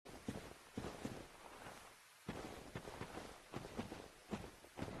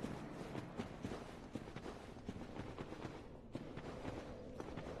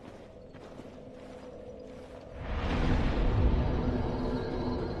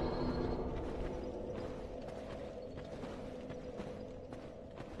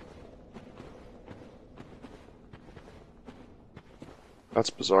That's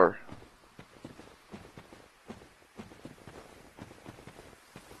bizarre.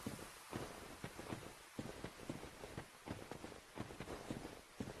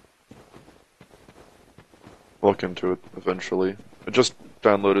 I'll look into it eventually. I just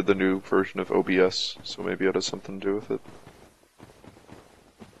downloaded the new version of OBS, so maybe it has something to do with it.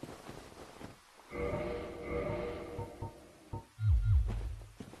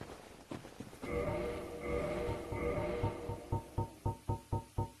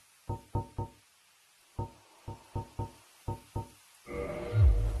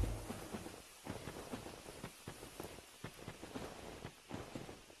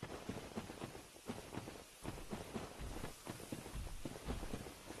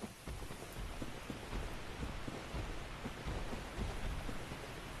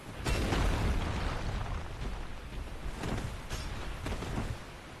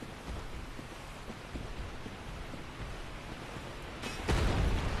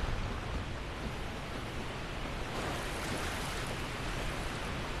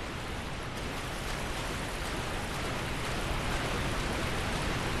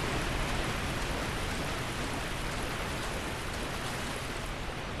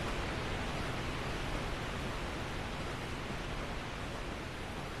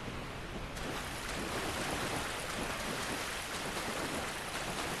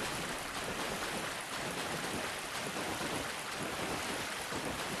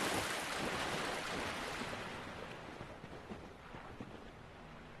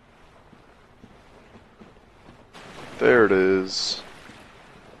 There it is.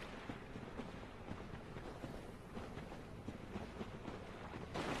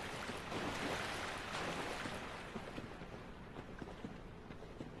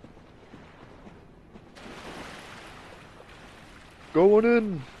 Going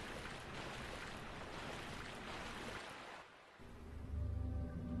in.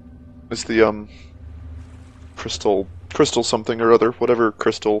 It's the crystal something or other, whatever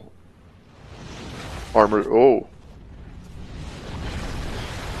crystal armor. Oh,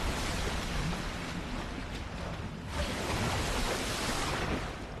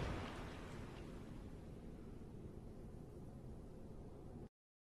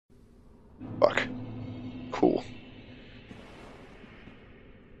 fuck. Cool.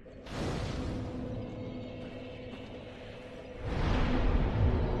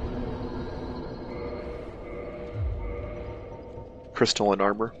 Crystalline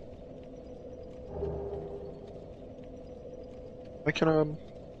armor. I can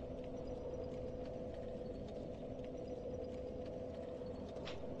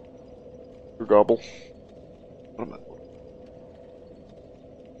gobble. What am I?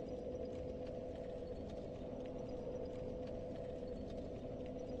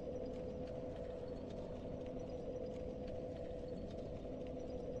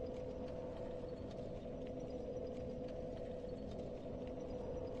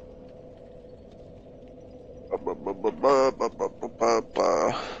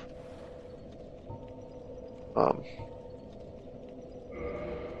 Um,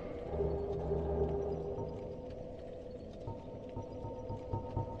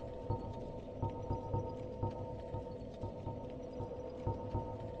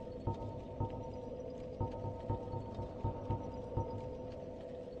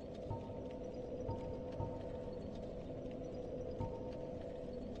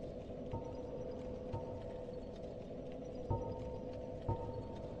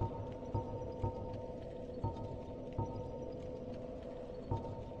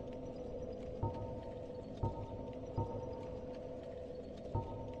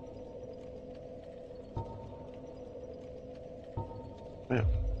 yeah.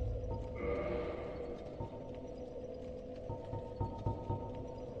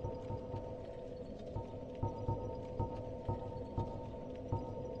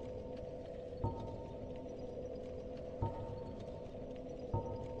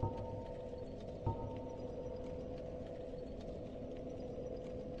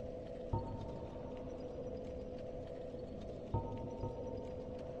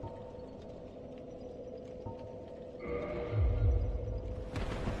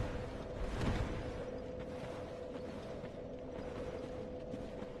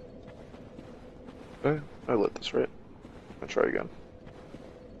 I lit this right. I'll try again.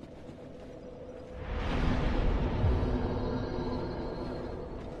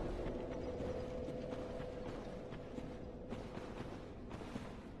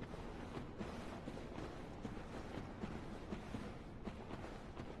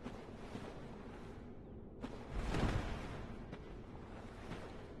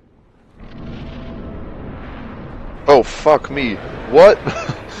 Oh, fuck me. What?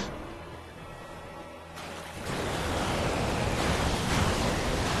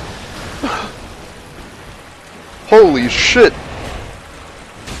 Holy shit!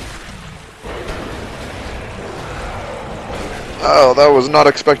 Oh, that was not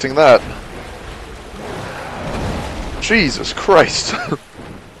expecting that. Jesus Christ.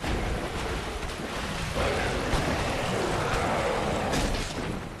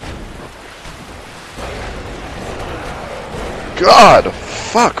 God,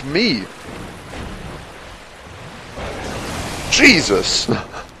 fuck me. Jesus.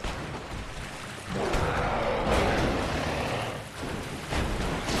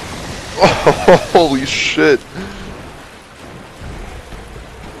 Oh, holy shit.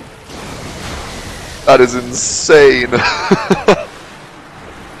 That is insane.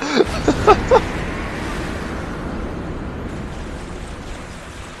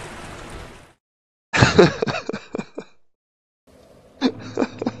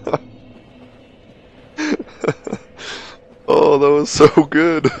 Oh, that was so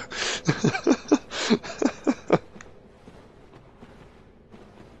good.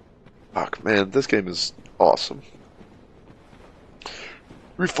 Fuck, man, this game is awesome.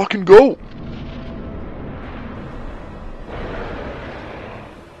 We fucking go!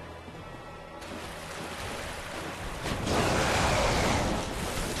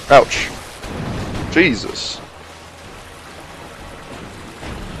 Ouch. Jesus.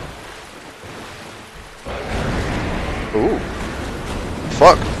 Ooh.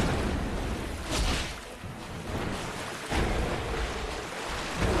 Fuck.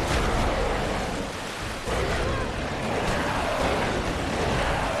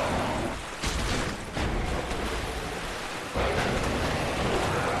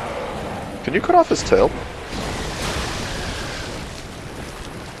 Can you cut off his tail?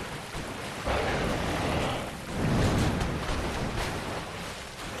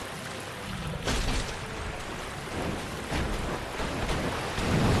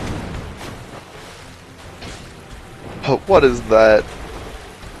 Oh, what is that?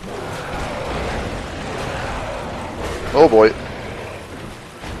 Oh boy.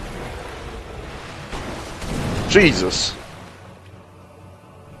 Jesus.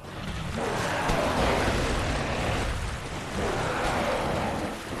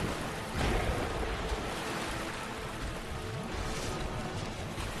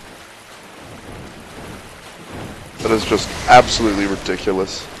 That is just absolutely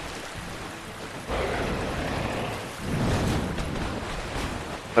ridiculous.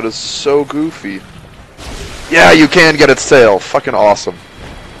 That is so goofy. Yeah, you can get its tail. Fucking awesome.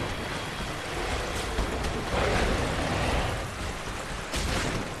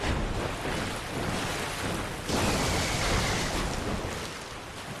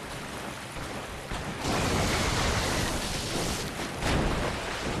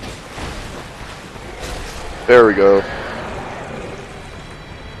 There we go.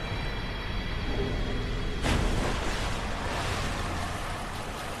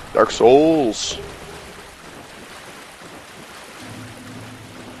 Dark Souls.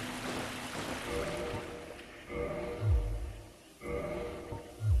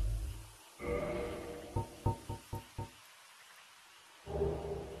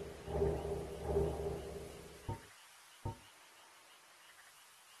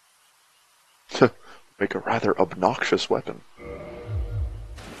 Make a rather obnoxious weapon.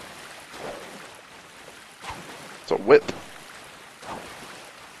 It's a whip.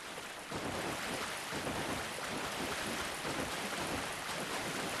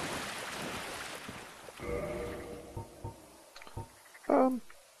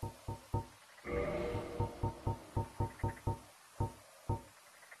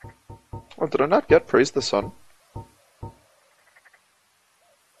 Oh, did I not get Praise the Sun?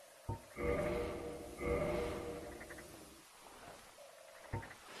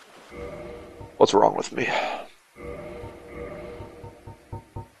 What's wrong with me?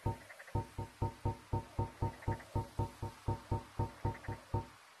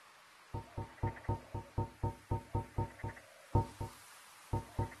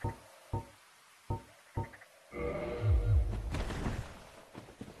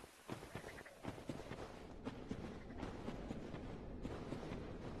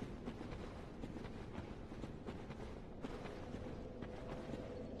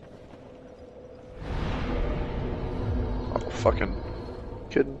 Oh, fucking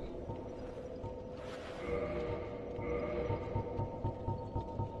kidding.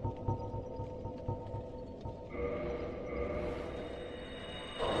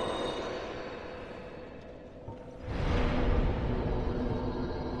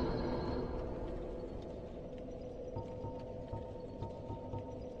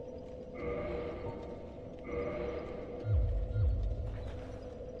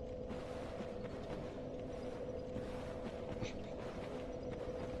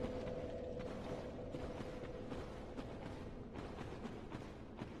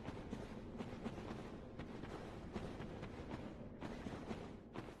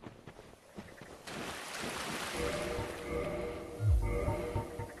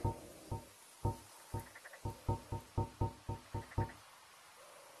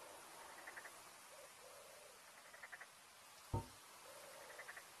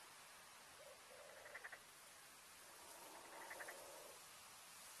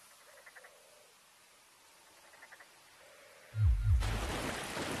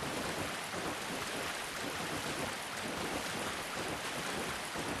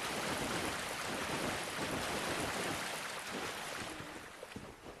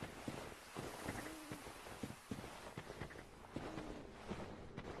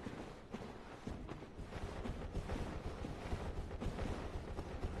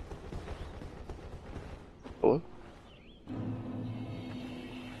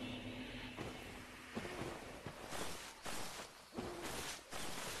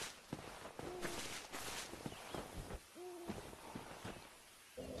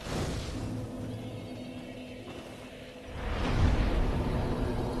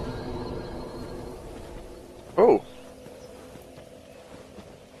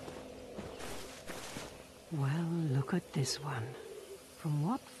 this one. From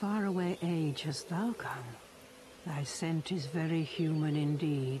what faraway age hast thou come? Thy scent is very human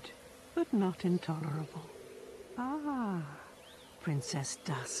indeed, but not intolerable. Ah, Princess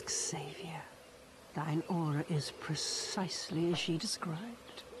Dusk's savior. Thine aura is precisely as she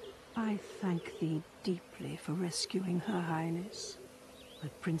described. I thank thee deeply for rescuing Her Highness.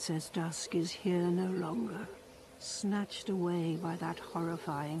 But Princess Dusk is here no longer, snatched away by that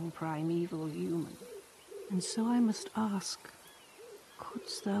horrifying primeval human. And so I must ask,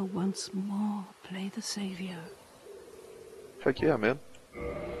 couldst thou once more play the savior? Heck yeah, man.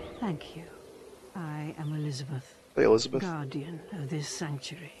 Thank you. I am Elizabeth. Hey, Elizabeth. Guardian of this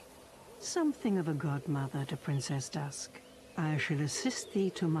sanctuary. Something of a godmother to Princess Dusk. I shall assist thee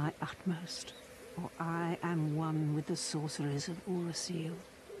to my utmost, for I am one with the sorceries of Oolacile.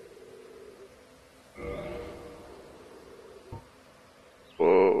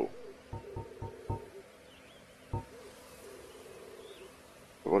 Whoa.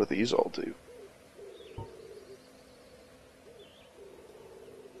 What do these all do?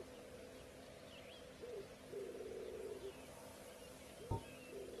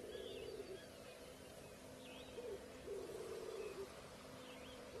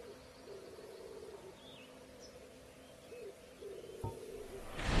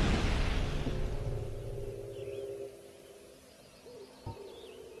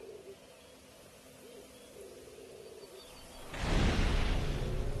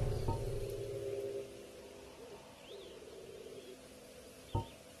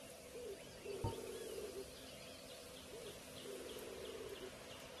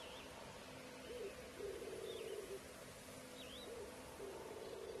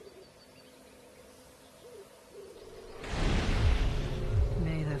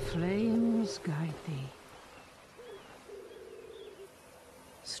 Flames guide thee.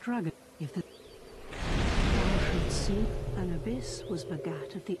 Struggle if the thou should see an abyss was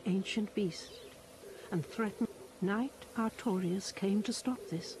begat of the ancient beast, and threatened. Knight Artorius came to stop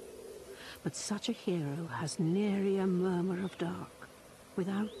this, but such a hero has nary a murmur of dark.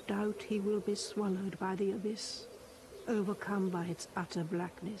 Without doubt he will be swallowed by the abyss, overcome by its utter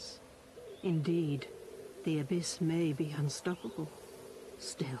blackness. Indeed, the abyss may be unstoppable.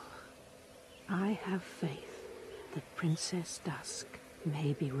 Still, I have faith that Princess Dusk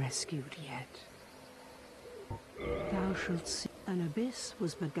may be rescued yet. Thou shalt see an abyss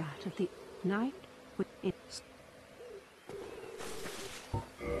was begat of the night with its